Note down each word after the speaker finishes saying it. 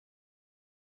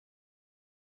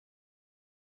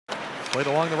Played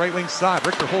along the right wing side.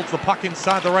 Richter holds the puck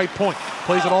inside the right point.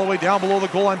 Plays it all the way down below the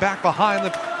goal line, back behind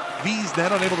the VEES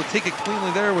net. Unable to take it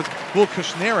cleanly there was Will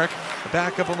Kushnerek. The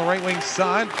backup on the right wing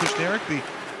side. Kushnerek, the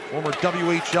former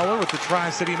WHLer with the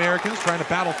Tri-City Americans, trying to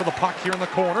battle for the puck here in the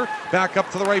corner. Back up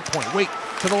to the right point. Wait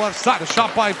to the left side. A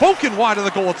shot by Boken wide of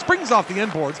the goal. It springs off the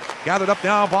end boards. Gathered up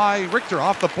now by Richter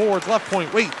off the boards. Left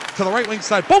point. Wait to the right wing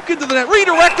side. Boken to the net.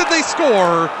 Redirected. They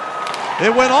score.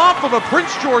 It went off of a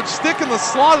Prince George stick in the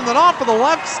slot and then off of the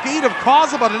left skate of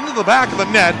Kaza, but into the back of the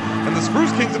net. And the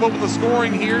Spruce Kings have opened the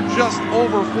scoring here just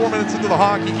over 4 minutes into the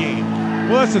hockey game.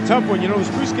 Well, that's a tough one. You know, the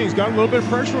Spruce Kings got a little bit of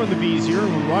pressure on the VEES here.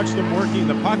 We watched them working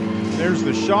the puck. There's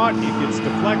the shot. It gets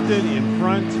deflected in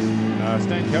front.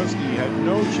 Stankowski had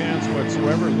no chance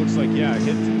whatsoever. It looks like, yeah, it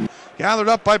hit. Gathered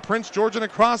up by Prince George and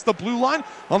across the blue line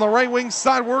on the right wing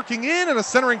side, working in, and a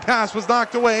centering pass was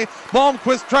knocked away.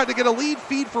 Malmquist tried to get a lead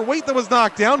feed for Waite that was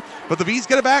knocked down, but the VEES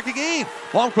get it back again.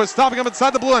 Malmquist stopping him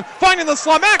inside the blue line, finding the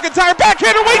slot. McIntyre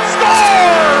backhander, Waite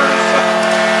scores!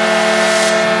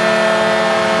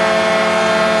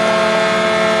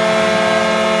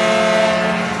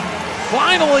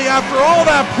 Finally, after all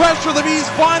that pressure, the VEES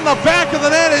find the back of the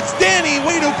net. It's Danny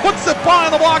Waite who puts it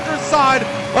behind the blocker's side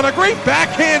on a great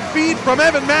backhand feed from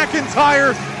Evan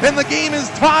McIntyre, and the game is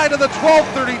tied at the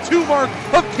 12:32 mark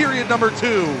of period number 2.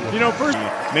 You know, first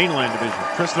mainland division.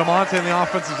 Tristan Amante in the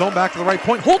offensive zone, back to the right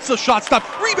point. Holtz a shot stop,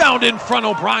 rebound in front.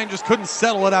 O'Brien just couldn't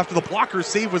settle it after the blocker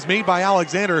save was made by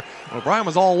Alexander. O'Brien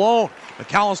was all alone.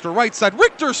 McAllister right side,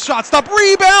 Richter shot stop,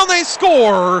 rebound, they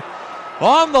score!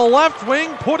 On the left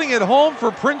wing, putting it home for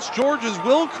Prince George's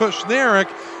Will Kushnerek.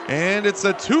 And it's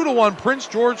a 2-1 Prince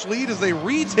George lead as they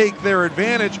retake their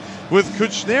advantage, with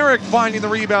Kushnerek finding the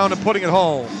rebound and putting it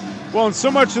home. Well, and so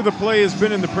much of the play has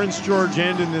been in the Prince George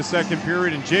end in this second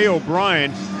period, and Jay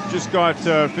O'Brien just got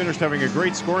finished having a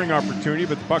great scoring opportunity,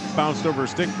 but the puck bounced over a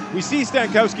stick. We see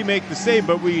Stankowski make the save,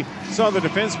 but we saw the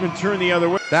defenseman turn the other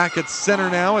way. Back at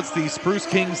center now, it's the Spruce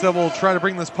Kings that will try to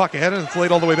bring this puck ahead, and it's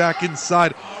laid all the way back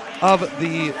inside of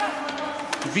the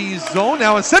VEES zone.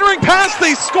 Now a centering pass,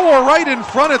 they score right in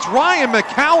front. It's Ryan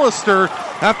McAllister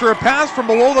after a pass from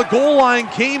below the goal line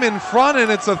came in front,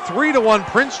 and it's a 3-1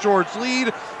 Prince George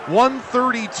lead.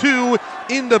 1:32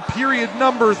 into period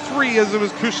number 3 as it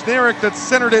was Kushnerek that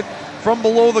centered it from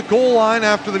below the goal line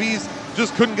after the VEES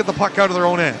just couldn't get the puck out of their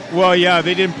own end. Well, yeah,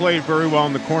 they didn't play it very well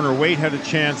in the corner. Waite had a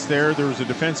chance there. There was a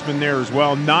defenseman there as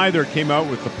well. Neither came out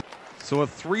with the... So a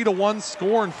 3-1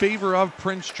 score in favor of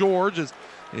Prince George as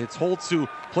it's Holtz who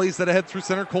plays that ahead through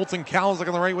center. Colton Kalazak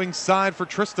on the right wing side for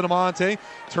Tristan Amante.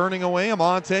 Turning away,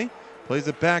 Amante plays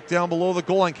it back down below the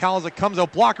goal line. Kalazak comes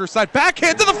out blocker side,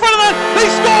 backhand to the front of the net. They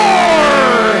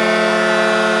score!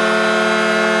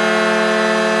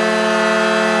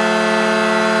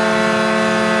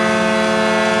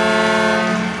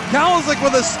 Kalazak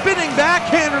with a spinning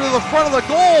backhander to the front of the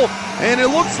goal, and it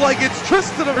looks like it's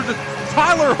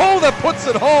Tyler Ho that puts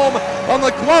it home on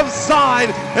the glove side,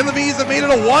 and the VEES have made it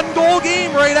a 1-goal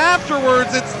game right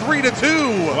afterwards. It's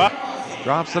 3-2. Wow.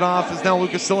 Drops it off as now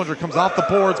Lucas Sillinger comes off the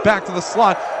boards, back to the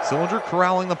slot. Sillinger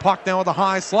corralling the puck now at the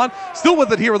high slot. Still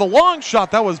with it here with a long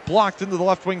shot that was blocked into the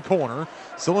left wing corner.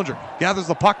 Sillinger gathers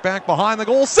the puck back behind the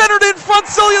goal, centered in front,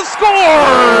 Celia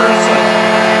scores!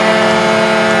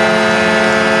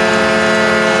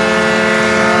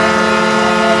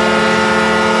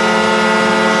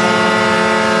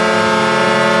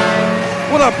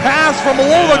 A pass from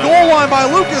below the goal line by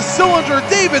Lucas Sillinger.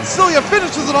 David Cilia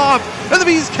finishes it off, and the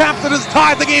VEES captain has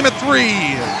tied the game at 3.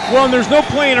 Well, and there's no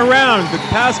playing around. The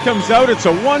pass comes out, it's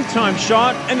a one-time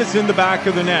shot, and it's in the back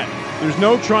of the net. There's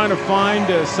no trying to find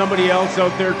somebody else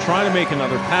out there trying to make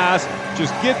another pass.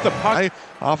 Just get the puck.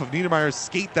 Off of Niedermeyer's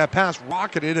skate, that pass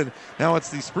rocketed, and now it's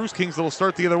the Spruce Kings that will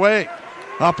start the other way.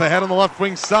 Up ahead on the left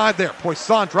wing side there.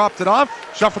 Poisson dropped it off.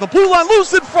 Shot for the blue line,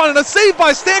 loose in front, and a save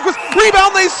by Stanquist.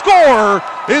 Rebound, they score!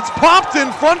 It's popped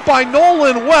in front by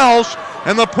Nolan Welsh,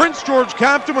 and the Prince George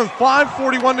captain with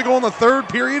 5:41 to go in the third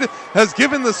period has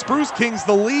given the Spruce Kings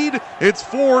the lead. It's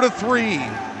 4-3.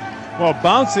 Well,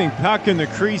 bouncing puck in the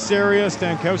crease area.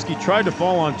 Stankowski tried to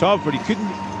fall on top, but he couldn't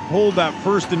hold that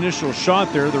first initial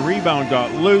shot there. The rebound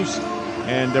got loose,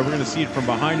 and we're going to see it from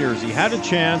behind here as he had a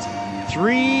chance.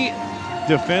 3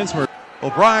 defensemen.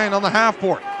 O'Brien on the half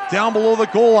board, down below the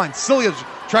goal line. Cilia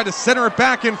tried to center it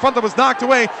back in front, that was knocked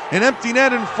away. An empty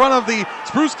net in front of the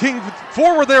Spruce King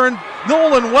forward there, and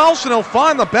Nolan Welsh, and he'll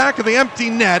find the back of the empty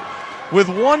net with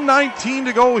 1:19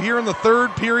 to go here in the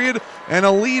third period, and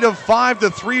a lead of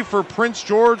 5-3 for Prince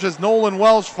George as Nolan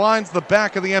Welsh finds the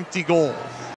back of the empty goal.